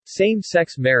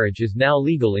Same-sex marriage is now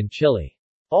legal in Chile.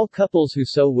 All couples who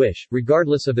so wish,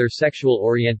 regardless of their sexual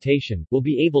orientation, will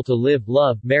be able to live,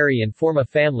 love, marry and form a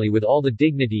family with all the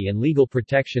dignity and legal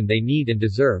protection they need and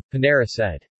deserve, Piñera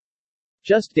said.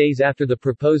 Just days after the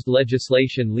proposed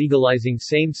legislation legalizing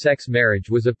same-sex marriage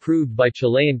was approved by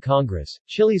Chilean Congress,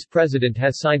 Chile's president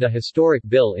has signed a historic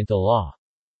bill into law.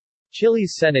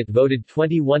 Chile's Senate voted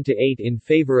 21-8 in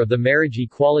favor of the marriage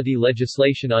equality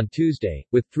legislation on Tuesday,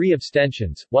 with 3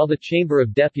 abstentions, while the Chamber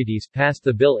of Deputies passed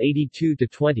the bill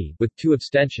 82-20, with 2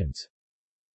 abstentions.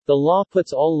 The law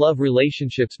puts all love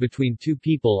relationships between two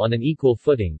people on an equal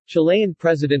footing, Chilean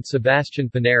President Sebastián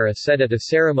Piñera said at a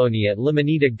ceremony at La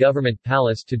Moneda Government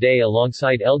Palace today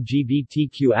alongside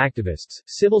LGBTQ activists,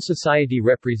 civil society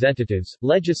representatives,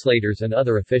 legislators and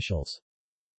other officials.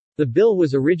 The bill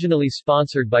was originally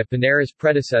sponsored by Piñera's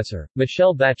predecessor,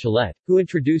 Michelle Bachelet, who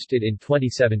introduced it in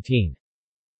 2017.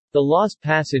 The law's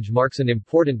passage marks an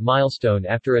important milestone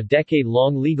after a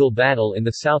decade-long legal battle in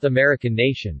the South American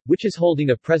nation, which is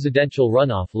holding a presidential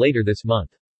runoff later this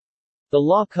month. The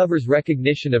law covers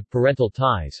recognition of parental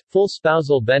ties, full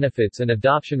spousal benefits and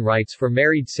adoption rights for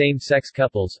married same-sex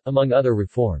couples, among other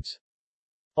reforms.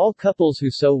 All couples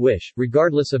who so wish,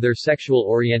 regardless of their sexual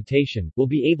orientation, will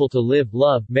be able to live,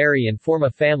 love, marry and form a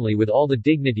family with all the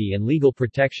dignity and legal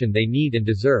protection they need and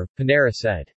deserve, Piñera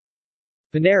said.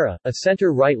 Piñera, a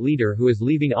center-right leader who is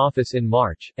leaving office in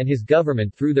March, and his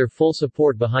government threw their full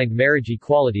support behind marriage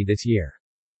equality this year.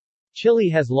 Chile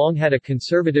has long had a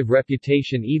conservative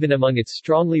reputation even among its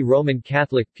strongly Roman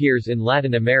Catholic peers in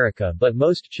Latin America, but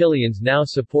most Chileans now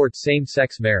support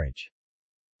same-sex marriage.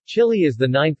 Chile is the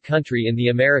 9th country in the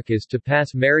Americas to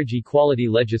pass marriage equality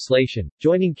legislation,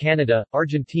 joining Canada,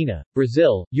 Argentina,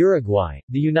 Brazil, Uruguay,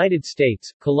 the United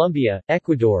States, Colombia,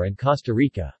 Ecuador and Costa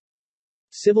Rica.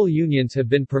 Civil unions have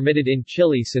been permitted in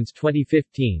Chile since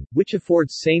 2015, which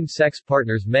affords same-sex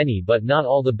partners many but not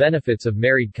all the benefits of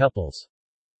married couples.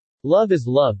 Love is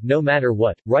love, no matter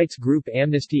what, rights group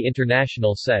Amnesty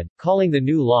International said, calling the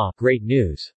new law great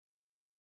news.